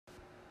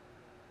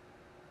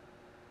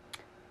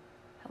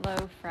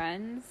Hello,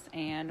 friends,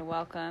 and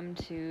welcome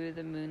to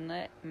the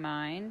Moonlit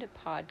Mind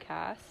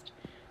podcast.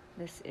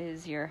 This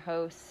is your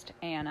host,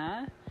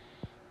 Anna,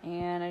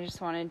 and I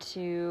just wanted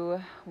to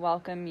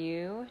welcome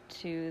you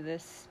to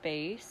this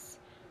space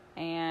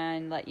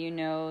and let you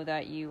know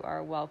that you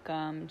are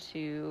welcome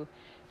to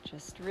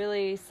just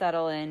really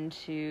settle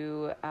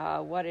into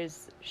what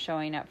is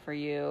showing up for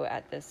you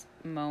at this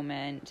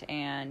moment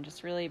and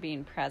just really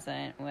being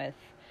present with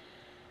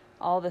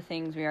all the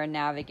things we are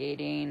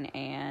navigating,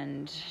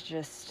 and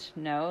just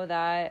know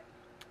that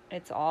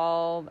it's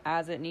all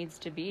as it needs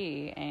to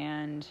be,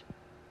 and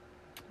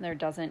there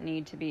doesn't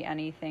need to be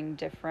anything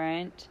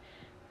different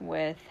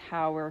with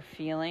how we're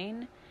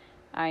feeling.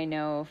 I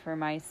know for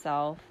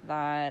myself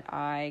that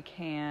I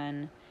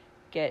can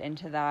get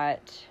into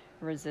that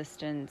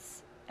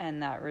resistance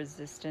and that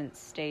resistant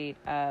state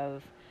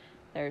of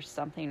there's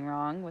something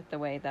wrong with the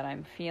way that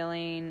I'm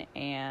feeling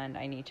and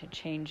I need to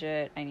change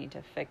it, I need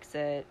to fix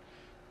it.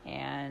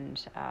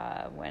 And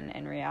when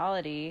in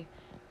reality,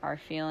 our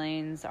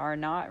feelings are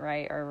not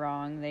right or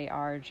wrong. They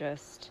are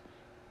just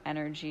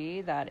energy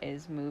that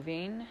is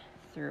moving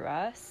through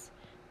us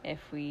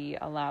if we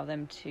allow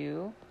them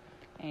to,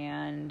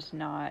 and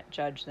not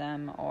judge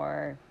them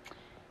or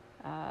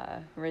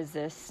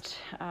resist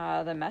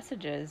the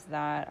messages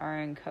that are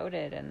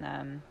encoded in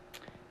them.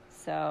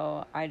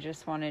 So I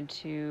just wanted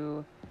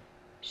to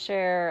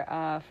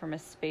share from a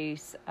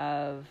space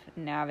of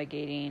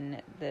navigating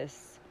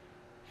this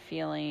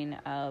feeling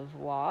of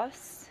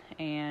loss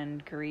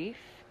and grief,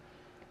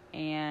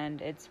 and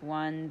it's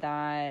one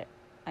that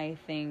I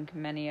think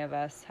many of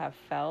us have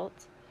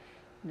felt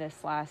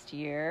this last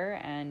year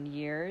and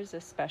years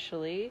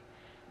especially.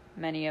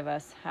 Many of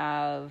us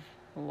have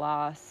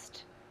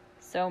lost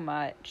so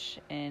much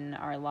in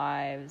our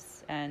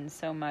lives, and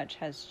so much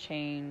has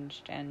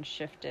changed and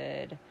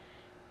shifted,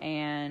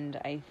 and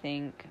I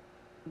think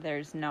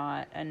there's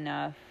not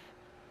enough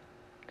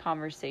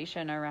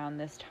conversation around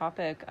this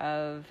topic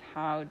of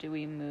how do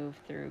we move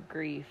through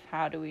grief,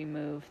 how do we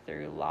move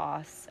through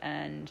loss,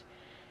 and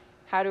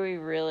how do we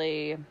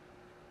really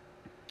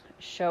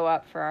show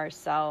up for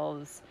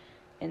ourselves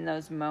in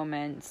those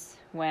moments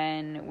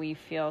when we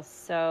feel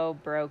so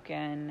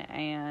broken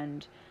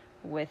and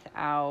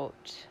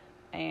without,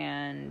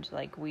 and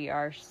like we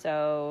are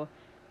so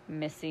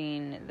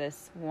missing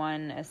this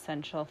one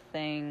essential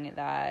thing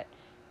that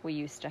we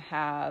used to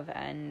have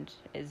and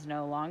is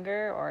no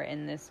longer, or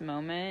in this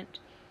moment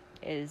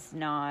is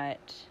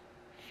not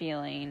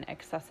feeling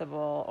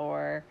accessible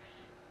or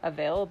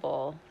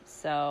available.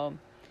 So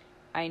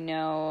I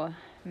know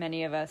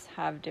many of us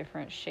have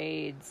different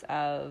shades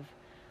of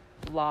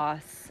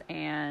loss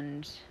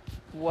and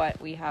what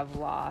we have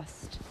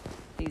lost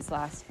these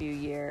last few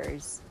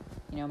years.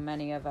 You know,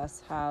 many of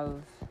us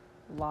have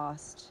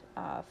lost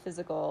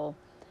physical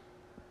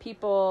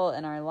people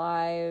in our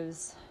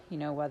lives, you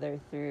know, whether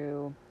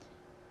through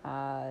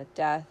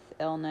death,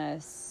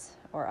 illness,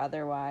 or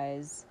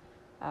otherwise,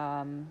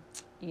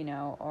 you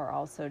know, or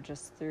also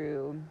just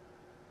through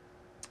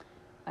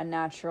a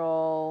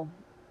natural,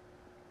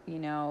 you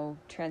know,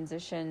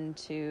 transition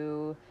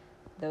to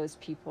those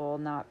people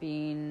not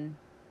being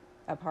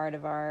a part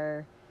of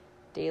our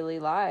daily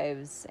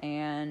lives,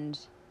 and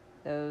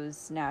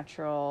those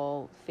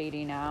natural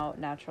fading out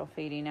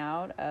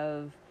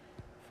of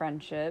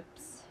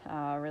friendships,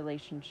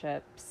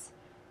 relationships,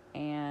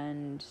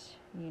 and,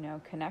 you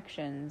know,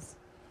 connections.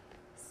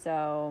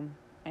 So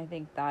I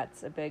think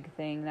that's a big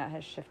thing that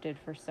has shifted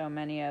for so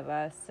many of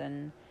us,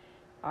 and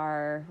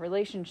our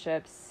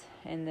relationships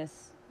in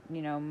this,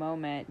 you know,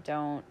 moment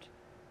don't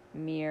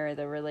mirror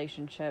the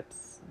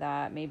relationships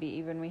that maybe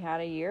even we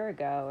had a year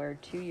ago or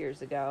 2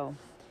 years ago.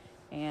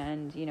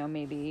 And, you know,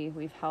 maybe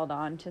we've held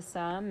on to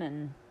some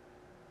and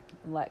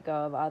let go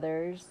of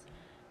others,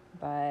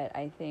 but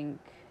I think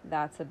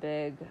that's a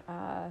big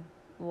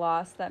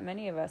loss that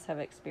many of us have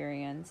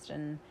experienced,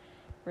 and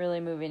really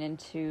moving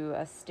into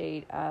a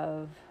state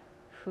of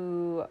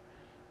who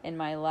in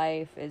my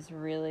life is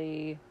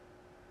really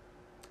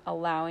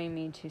allowing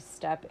me to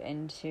step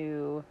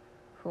into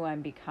who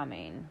I'm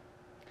becoming,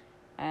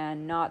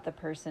 and not the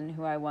person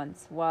who I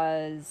once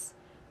was,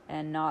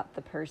 and not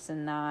the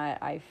person that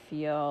I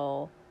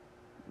feel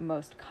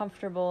most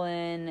comfortable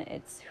in.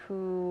 It's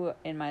who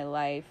in my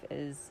life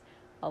is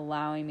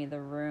allowing me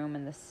the room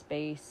and the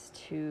space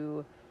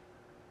to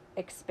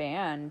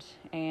expand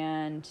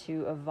and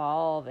to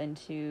evolve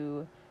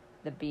into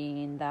the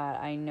being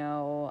that I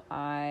know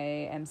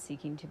I am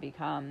seeking to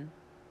become.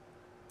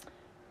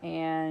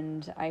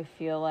 And I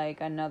feel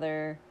like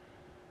another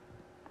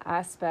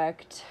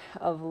aspect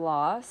of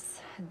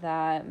loss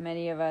that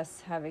many of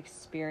us have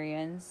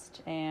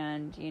experienced,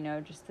 and, you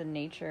know, just the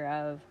nature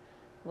of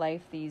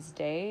life these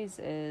days,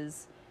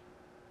 is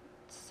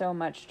so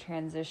much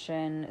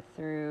transition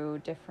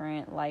through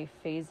different life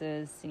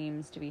phases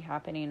seems to be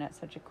happening at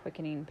such a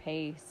quickening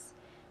pace.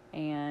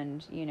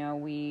 And, you know,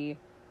 we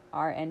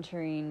are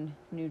entering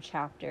new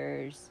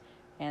chapters,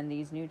 and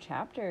these new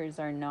chapters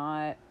are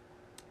not,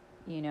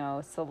 you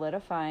know,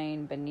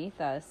 solidifying beneath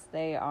us.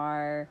 They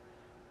are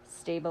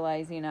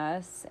stabilizing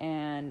us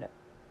and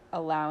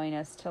allowing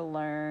us to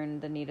learn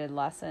the needed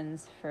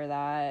lessons for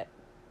that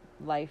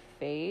life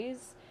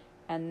phase,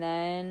 and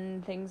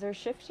then things are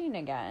shifting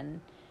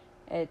again.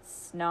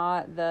 It's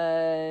not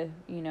the,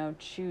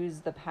 choose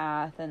the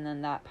path and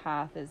then that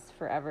path is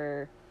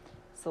forever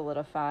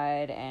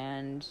solidified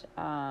and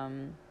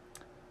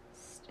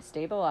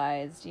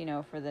stabilized,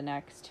 for the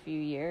next few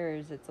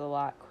years. It's a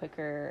lot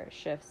quicker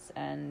shifts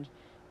and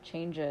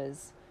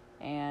changes.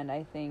 And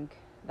I think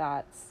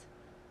that's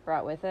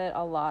brought with it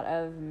a lot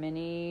of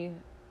many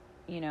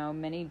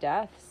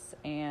deaths.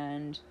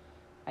 And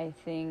I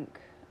think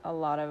a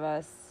lot of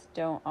us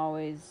don't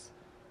always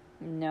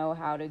know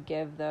how to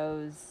give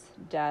those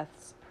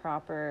deaths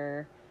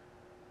proper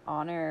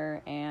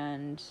honor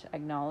and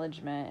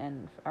acknowledgement,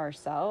 and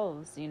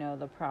ourselves,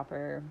 the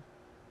proper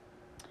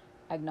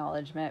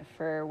acknowledgement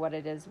for what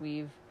it is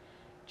we've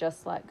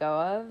just let go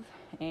of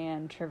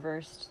and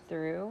traversed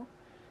through.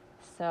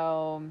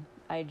 So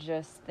I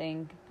just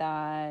think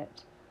that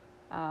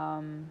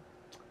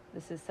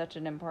this is such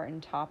an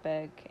important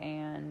topic,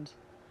 and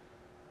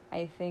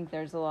I think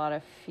there's a lot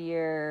of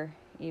fear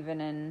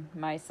even in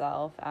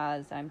myself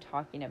as I'm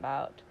talking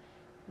about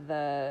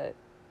the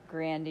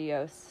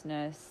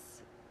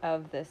grandioseness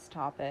of this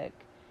topic,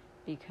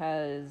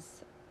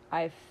 because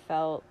I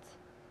felt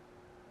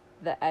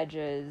the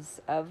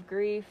edges of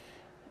grief,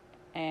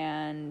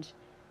 and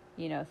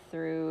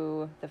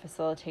through the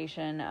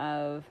facilitation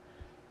of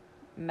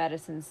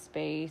medicine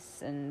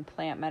space and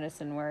plant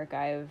medicine work,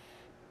 I've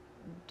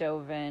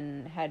dove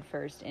in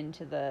headfirst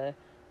into the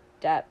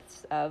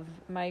depths of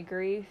my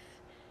grief.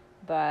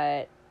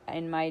 But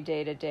in my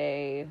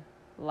day-to-day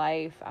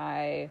life,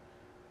 I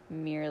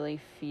merely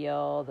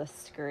feel the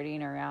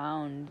skirting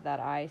around that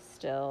I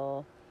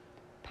still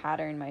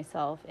pattern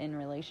myself in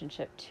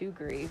relationship to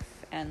grief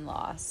and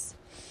loss.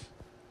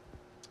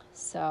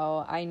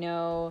 So I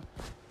know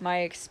my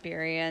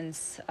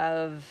experience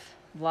of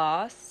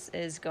loss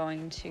is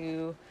going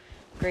to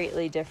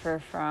greatly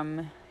differ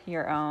from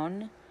your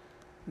own,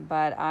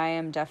 but I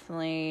am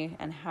definitely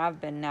and have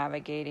been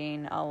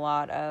navigating a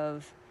lot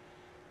of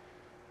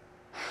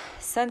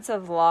sense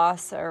of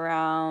loss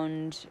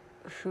around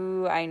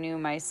who I knew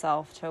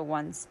myself to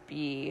once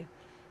be.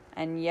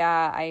 And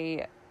yeah,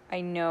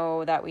 I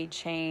know that we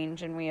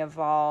change and we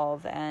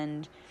evolve,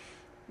 and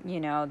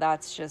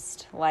that's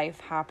just life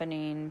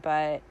happening.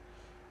 But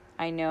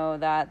I know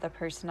that the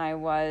person I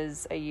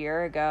was a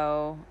year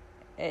ago,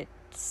 it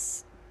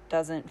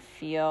doesn't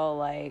feel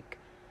like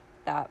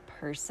that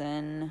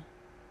person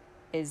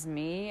is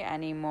me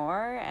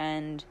anymore.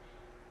 And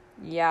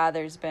yeah,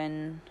 there's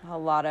been a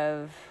lot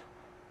of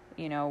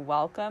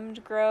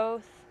welcomed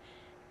growth,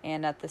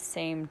 and at the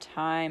same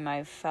time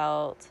I've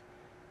felt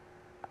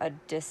a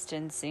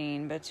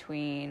distancing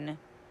between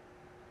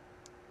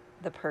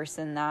the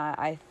person that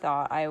I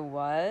thought I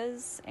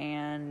was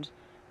and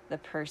the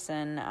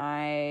person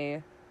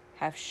I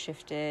have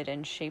shifted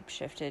and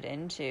shape-shifted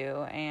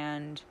into.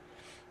 And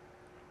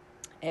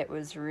it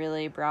was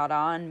really brought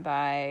on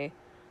by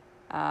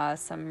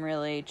some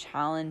really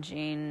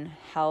challenging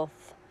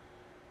health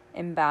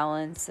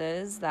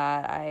imbalances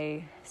that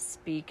I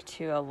speak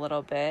to a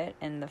little bit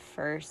in the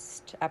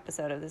first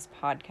episode of this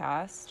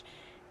podcast,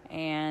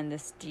 and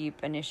this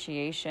deep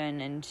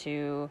initiation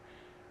into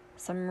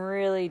some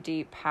really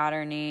deep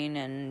patterning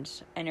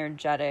and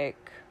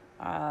energetic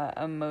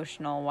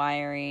emotional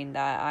wiring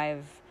that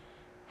I've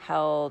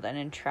held and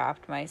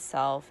entrapped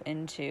myself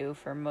into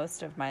for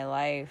most of my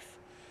life.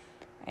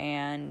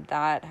 And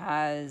that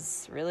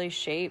has really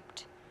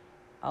shaped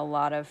a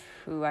lot of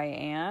who I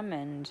am.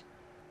 And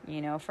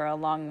for a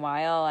long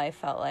while, I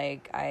felt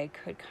like I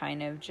could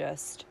kind of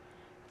just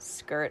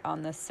skirt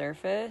on the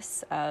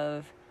surface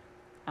of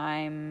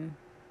I'm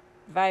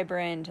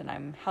vibrant and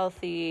I'm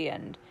healthy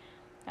and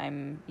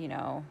I'm,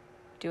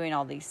 doing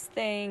all these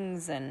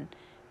things and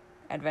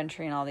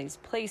adventuring all these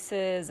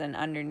places. And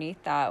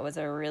underneath that was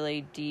a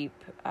really deep,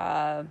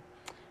 neurally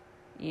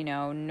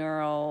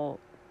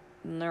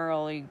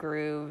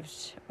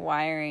grooved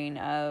wiring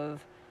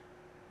of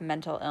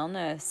mental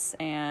illness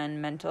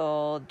and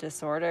mental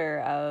disorder,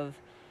 of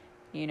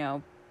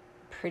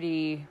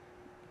pretty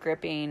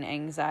gripping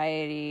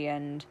anxiety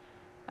and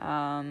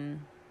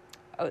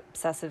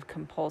obsessive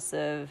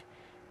compulsive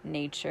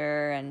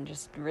nature, and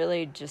just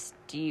really just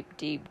deep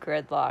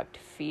gridlocked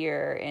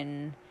fear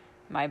in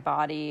my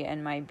body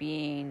and my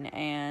being.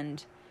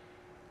 And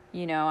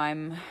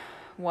I'm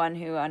one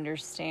who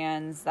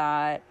understands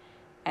that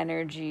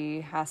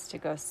energy has to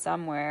go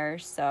somewhere.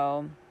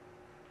 So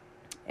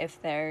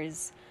if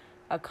there's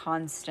a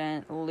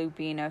constant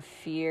looping of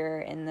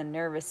fear in the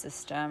nervous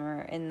system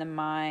or in the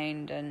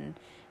mind and,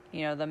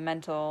 the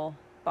mental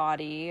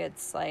body,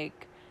 it's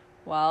like,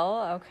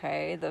 well,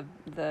 okay,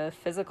 the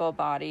physical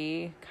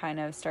body kind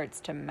of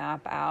starts to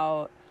map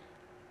out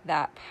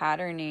that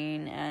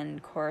patterning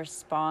and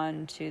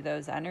correspond to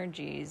those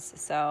energies.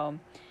 So,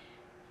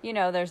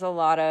 there's a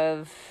lot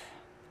of,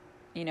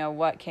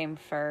 what came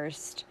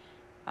first,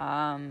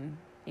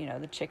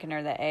 the chicken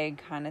or the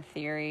egg kind of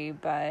theory,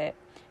 but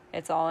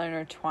it's all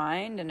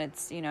intertwined, and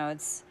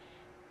it's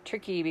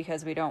tricky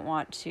because we don't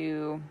want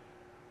to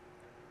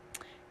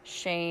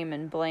shame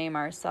and blame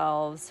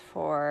ourselves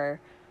for,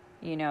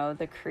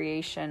 the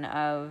creation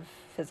of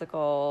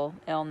physical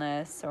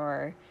illness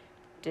or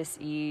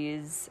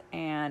dis-ease,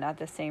 and at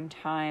the same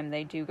time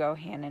they do go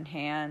hand in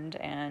hand.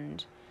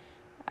 And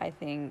I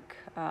think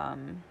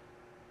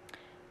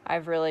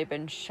I've really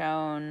been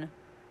shown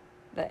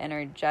the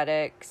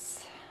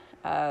energetics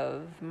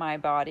of my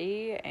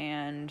body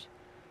and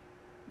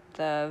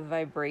the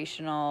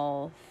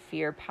vibrational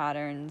fear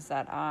patterns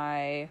that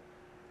I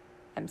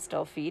am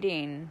still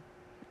feeding,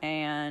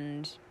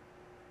 and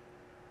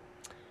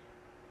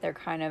they're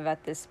kind of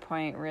at this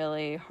point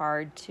really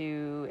hard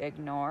to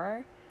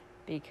ignore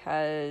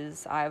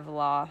because I've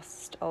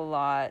lost a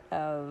lot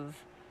of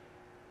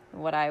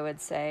what I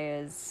would say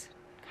is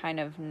kind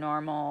of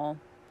normal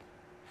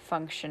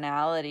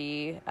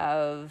functionality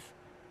of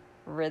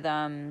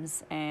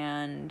rhythms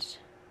and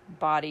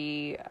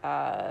body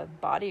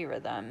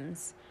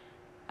rhythms.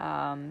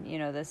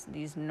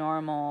 These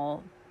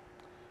normal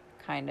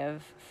kind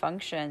of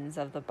functions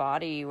of the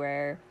body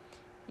where,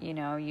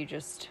 you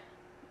just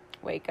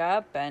wake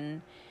up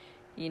and,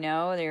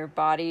 your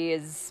body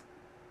is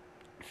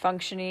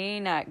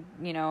functioning at,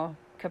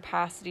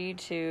 capacity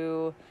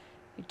to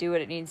do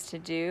what it needs to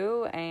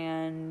do,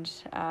 and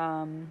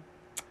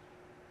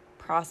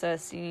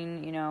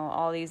processing,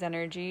 all these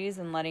energies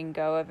and letting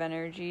go of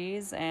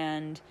energies.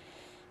 And,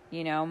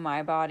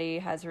 my body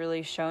has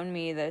really shown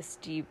me this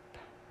deep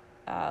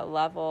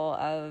level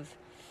of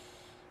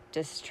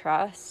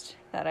distrust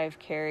that I've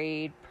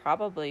carried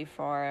probably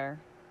for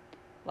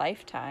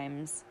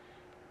lifetimes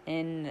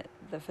in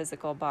the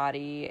physical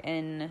body,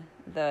 in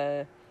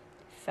the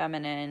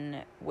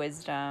feminine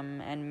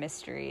wisdom and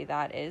mystery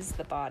that is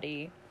the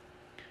body.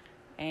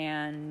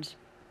 And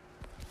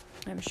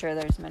I'm sure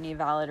there's many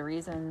valid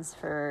reasons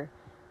for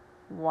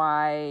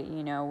why,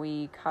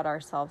 we cut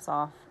ourselves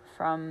off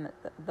from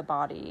the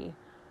body,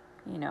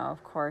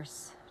 of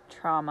course,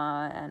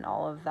 trauma and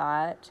all of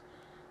that.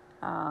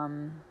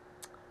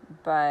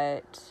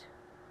 But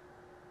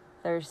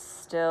there's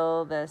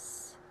still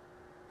this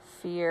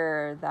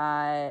fear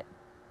that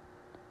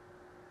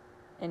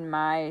in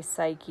my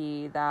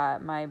psyche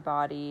that my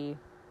body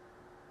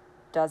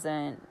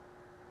doesn't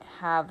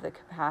have the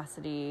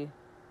capacity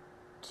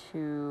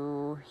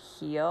to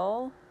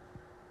heal,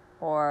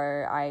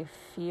 or I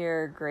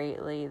fear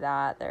greatly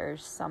that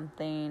there's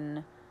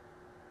something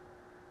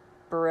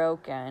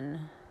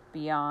broken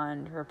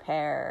beyond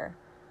repair.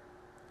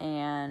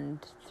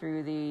 And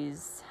through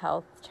these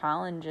health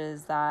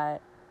challenges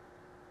that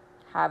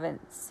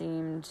haven't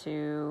seemed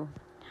to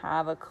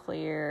have a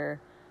clear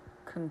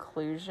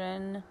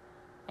conclusion,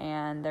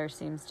 and there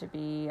seems to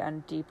be a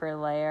deeper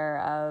layer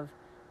of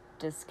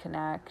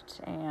disconnect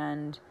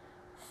and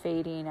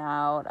fading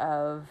out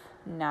of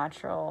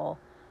natural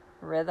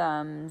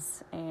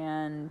rhythms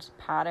and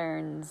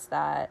patterns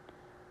that,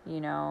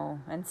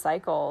 and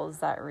cycles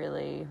that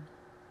really,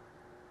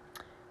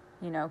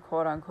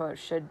 quote unquote,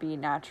 should be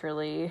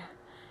naturally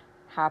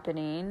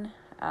happening.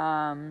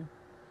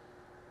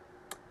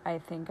 I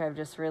think I've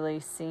just really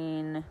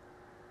seen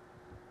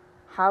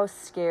how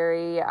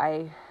scary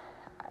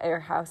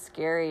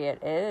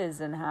it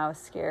is, and how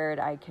scared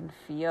I can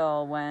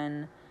feel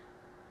when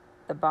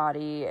the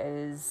body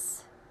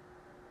is,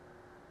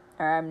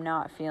 or I'm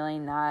not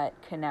feeling that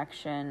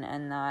connection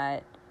and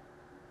that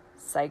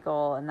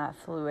cycle and that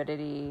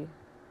fluidity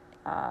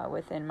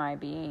within my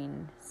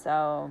being.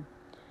 So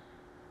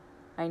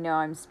I know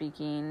I'm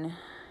speaking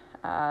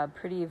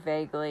pretty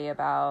vaguely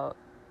about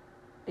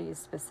these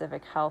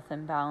specific health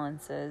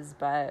imbalances,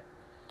 but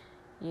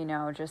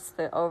just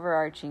the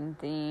overarching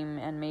theme,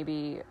 and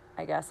maybe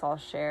I guess I'll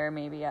share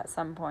maybe at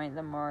some point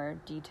the more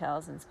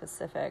details and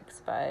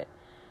specifics, but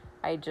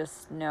I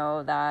just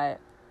know that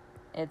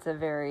it's a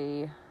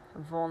very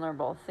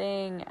vulnerable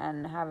thing,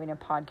 and having a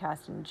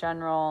podcast in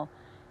general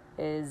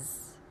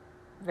is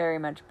very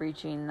much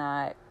breaching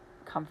that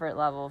comfort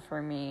level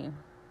for me.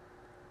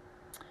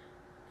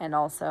 And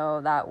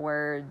also that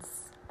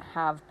words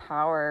have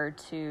power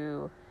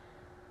to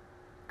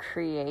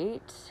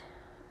create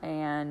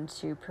and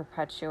to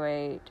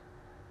perpetuate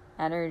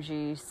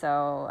energy.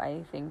 So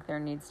I think there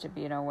needs to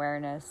be an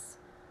awareness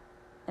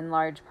in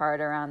large part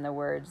around the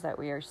words that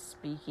we are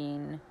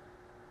speaking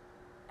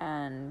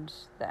and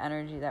the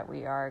energy that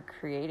we are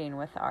creating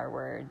with our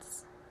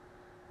words.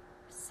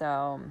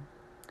 So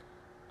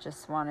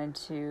just wanted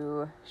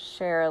to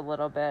share a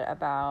little bit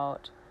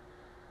about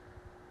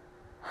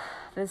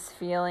this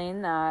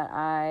feeling that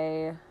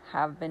I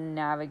have been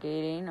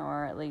navigating,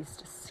 or at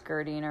least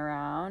skirting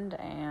around,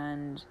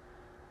 and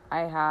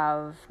I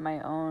have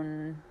my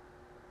own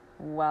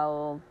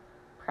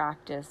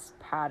well-practiced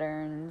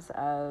patterns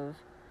of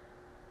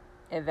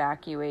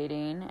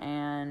evacuating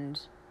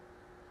and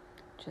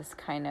just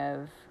kind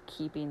of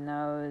keeping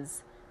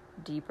those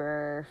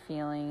deeper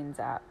feelings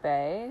at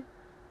bay.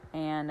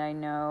 And I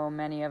know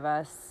many of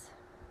us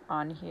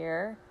on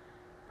here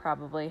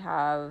probably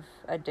have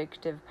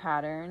addictive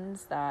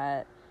patterns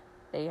that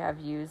they have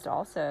used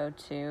also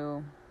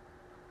to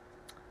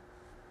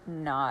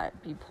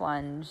not be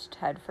plunged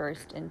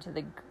headfirst into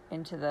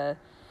the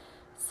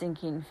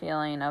sinking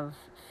feeling of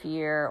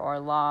fear or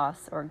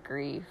loss or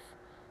grief.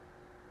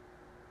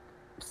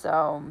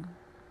 So,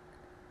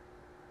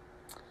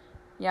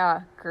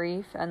 yeah,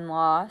 grief and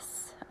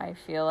loss, I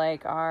feel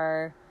like,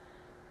 are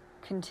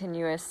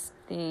continuous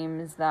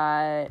themes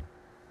that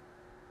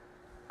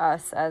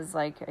us as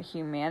like a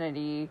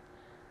humanity,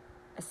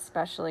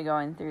 especially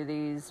going through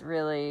these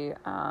really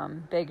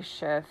big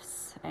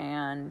shifts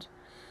and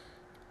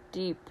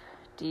deep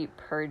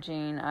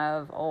purging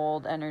of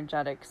old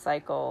energetic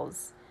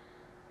cycles,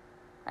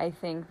 I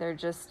think there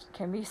just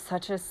can be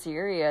such a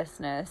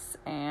seriousness.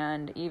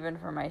 And even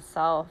for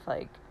myself,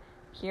 like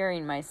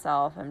hearing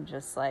myself, I'm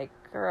just like,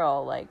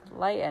 girl, like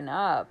lighten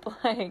up.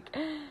 Like,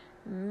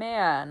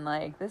 man,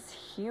 like this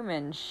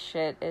human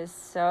shit is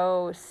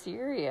so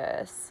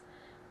serious.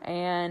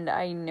 And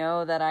I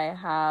know that I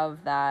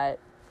have that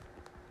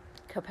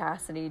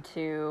capacity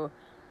to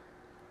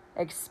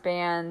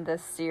expand the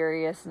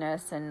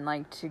seriousness and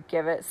like to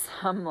give it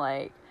some,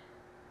 like,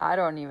 I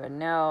don't even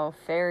know,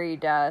 fairy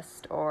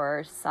dust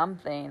or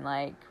something.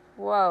 Like,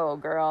 whoa,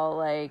 girl,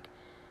 like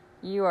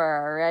you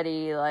are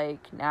already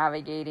like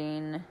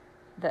navigating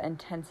the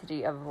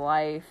intensity of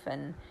life.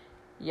 And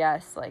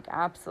yes, like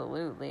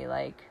absolutely,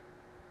 like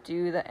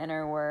do the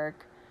inner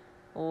work,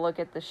 look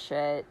at the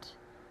shit,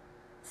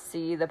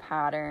 see the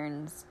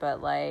patterns, but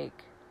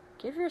like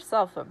give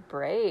yourself a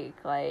break.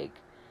 Like,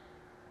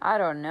 I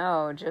don't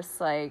know,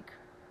 just like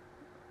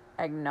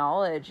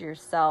acknowledge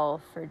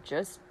yourself for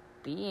just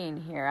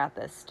being here at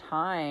this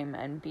time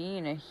and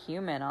being a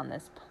human on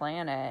this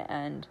planet.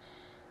 And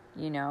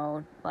you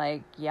know,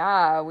 like,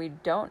 yeah, we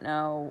don't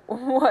know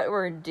what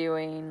we're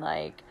doing,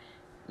 like,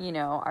 you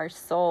know, our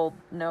soul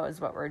knows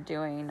what we're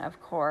doing,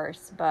 of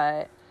course,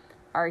 but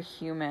our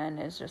human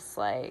is just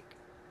like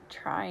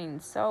trying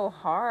so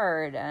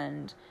hard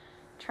and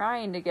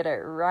trying to get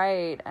it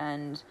right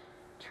and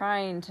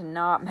trying to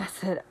not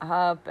mess it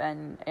up,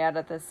 and yet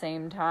at the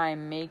same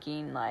time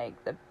making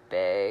like the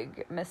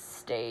big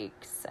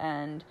mistakes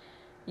and,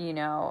 you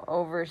know,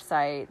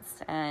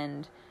 oversights.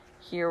 And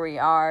here we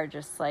are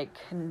just like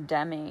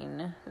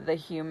condemning the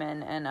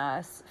human in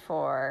us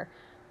for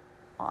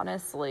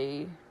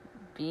honestly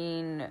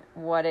being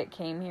what it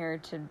came here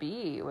to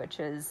be, which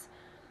is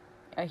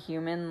a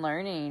human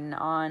learning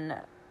on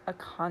a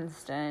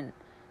constant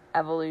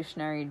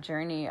evolutionary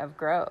journey of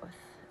growth.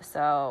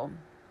 So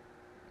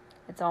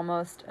it's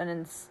almost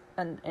an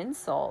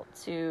insult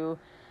to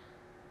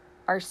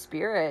our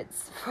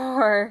spirits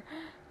for,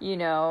 you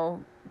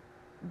know,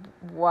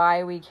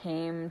 why we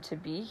came to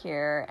be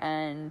here,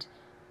 and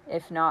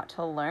if not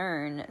to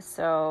learn.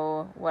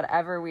 So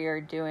whatever we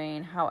are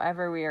doing,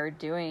 however we are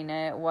doing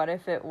it, what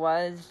if it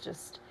was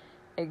just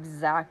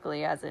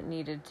exactly as it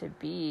needed to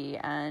be,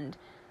 and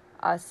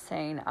us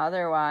saying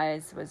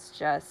otherwise was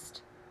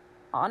just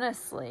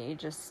honestly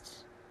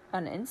just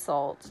an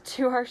insult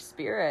to our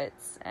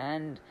spirits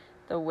and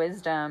the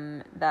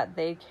wisdom that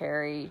they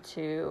carry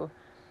to,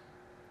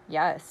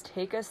 yes,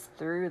 take us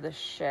through the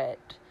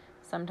shit,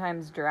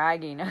 sometimes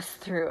dragging us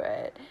through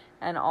it.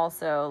 And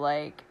also,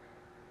 like,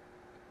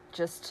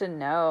 just to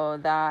know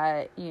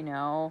that, you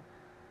know,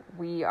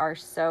 we are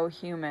so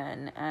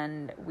human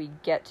and we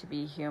get to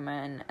be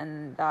human,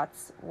 and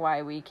that's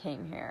why we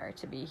came here,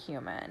 to be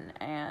human.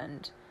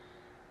 And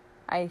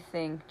I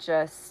think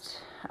just,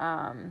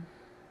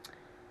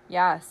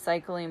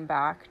 cycling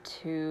back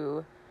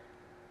to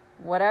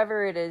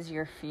whatever it is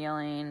you're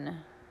feeling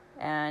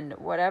and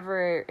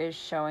whatever is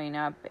showing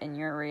up in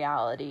your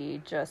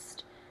reality,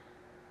 just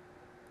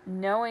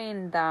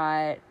knowing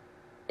that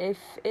if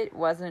it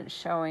wasn't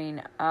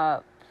showing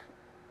up,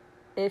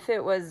 if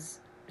it was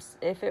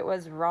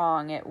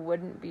wrong, it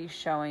wouldn't be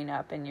showing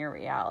up in your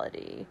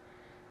reality.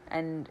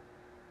 And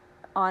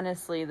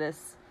honestly,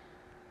 this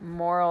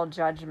moral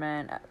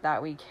judgment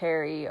that we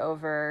carry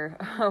over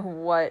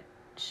what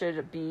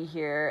should be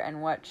here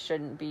and what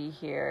shouldn't be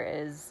here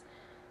is,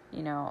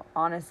 you know,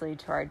 honestly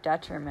to our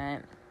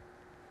detriment.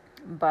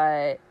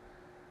 But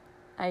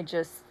I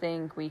just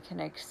think we can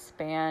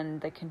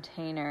expand the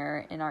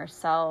container in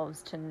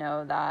ourselves to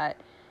know that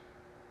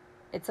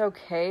it's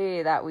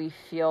okay that we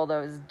feel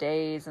those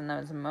days and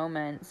those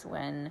moments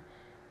when,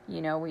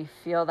 you know, we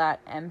feel that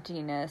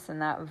emptiness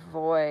and that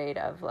void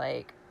of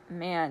like,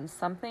 man,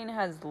 something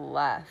has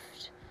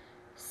left.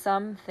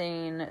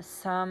 Something,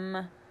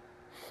 some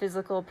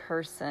physical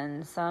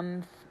person,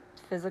 some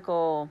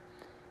physical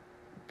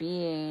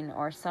being,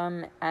 or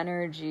some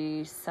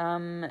energy,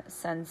 some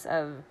sense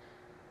of,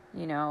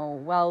 you know,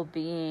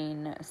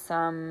 well-being,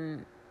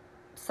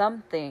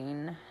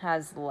 something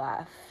has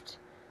left.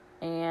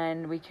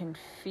 And we can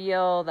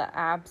feel the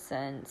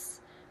absence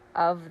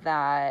of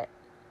that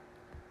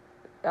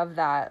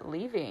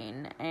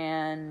leaving,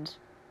 and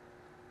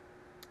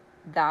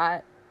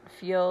that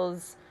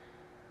feels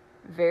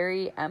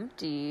very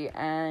empty.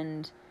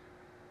 And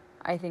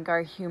I think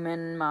our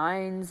human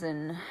minds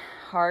and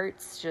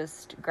hearts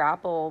just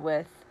grapple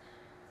with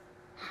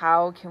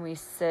how can we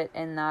sit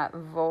in that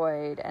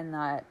void and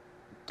that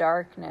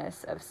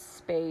darkness of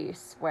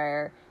space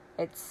where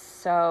it's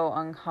so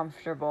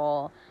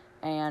uncomfortable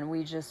and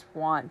we just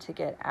want to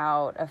get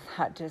out of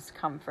that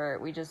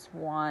discomfort. We just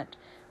want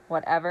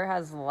whatever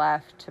has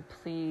left to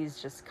please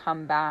just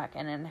come back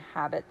and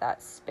inhabit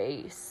that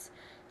space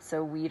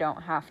so we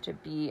don't have to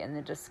be in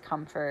the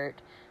discomfort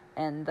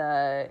and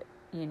the,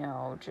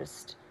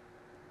 just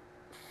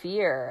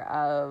fear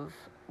of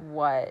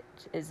what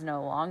is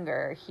no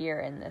longer here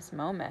in this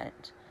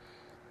moment.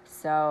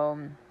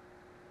 So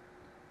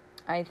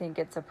I think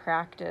it's a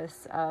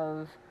practice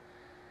of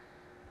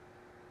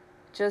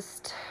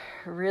just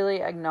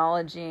really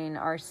acknowledging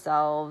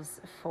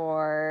ourselves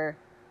for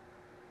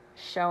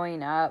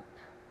showing up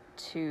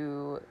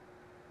to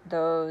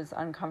those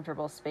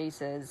uncomfortable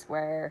spaces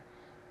where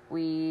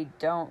we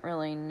don't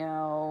really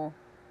know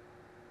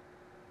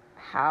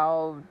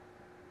how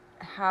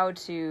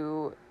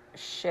to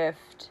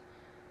shift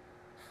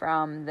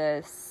from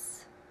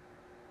this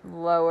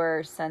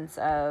lower sense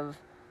of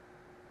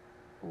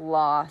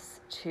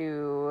loss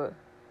to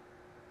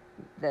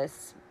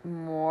this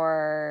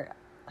more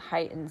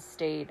heightened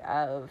state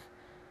of,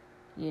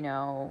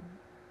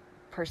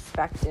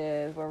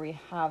 perspective, where we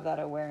have that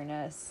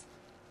awareness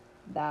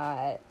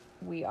that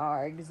we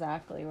are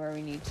exactly where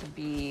we need to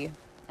be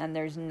and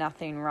there's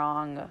nothing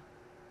wrong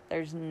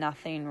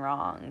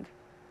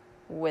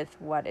with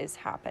what is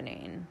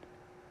happening.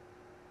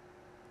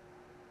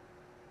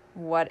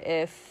 What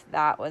if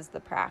that was the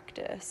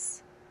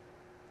practice?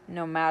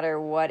 No matter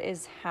what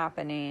is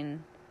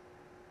happening,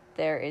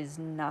 there is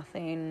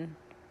nothing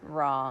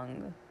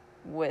wrong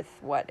with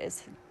what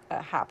is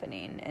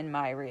happening in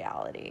my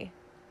reality.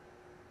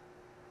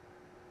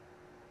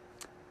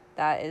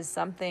 That is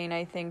something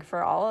I think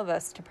for all of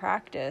us to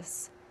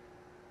practice,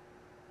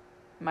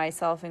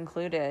 myself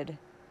included,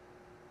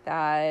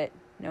 that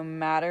no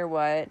matter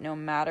what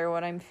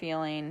I'm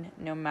feeling,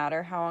 no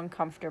matter how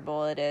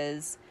uncomfortable it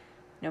is,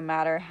 no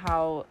matter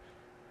how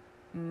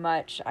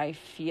much I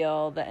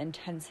feel the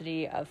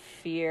intensity of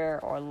fear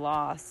or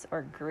loss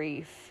or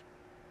grief,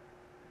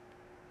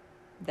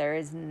 there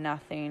is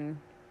nothing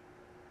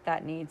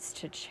that needs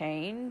to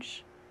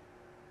change.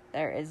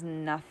 There is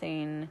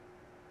nothing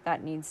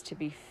that needs to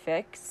be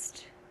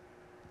fixed.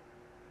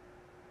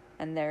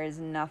 And there is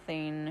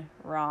nothing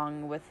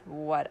wrong with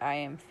what I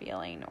am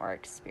feeling or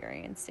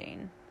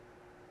experiencing.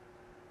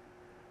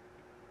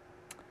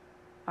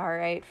 All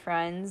right,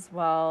 friends.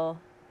 Well,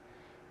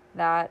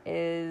 that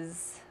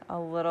is a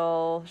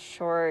little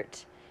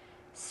short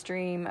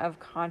stream of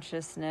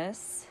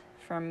consciousness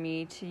from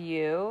me to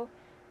you,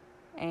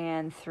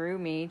 and through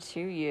me to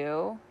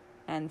you,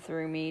 and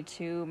through me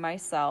to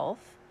myself.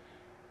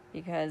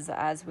 Because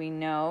as we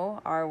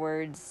know, our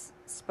words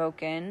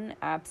spoken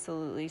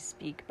absolutely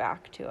speak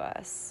back to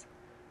us.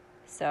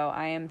 So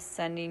I am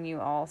sending you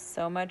all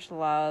so much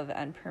love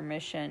and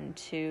permission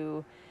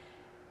to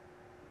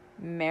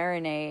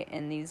marinate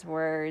in these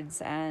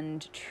words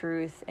and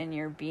truth in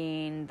your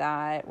being,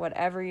 that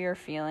whatever you're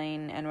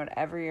feeling and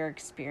whatever you're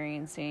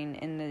experiencing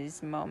in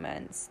these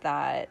moments,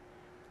 that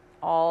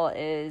all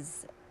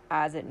is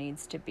as it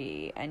needs to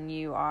be, and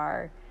you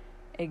are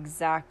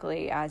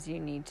exactly as you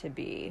need to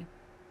be.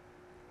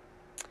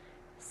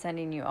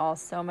 Sending you all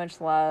so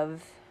much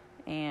love,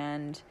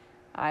 and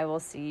I will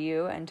see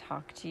you and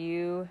talk to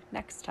you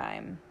next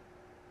time.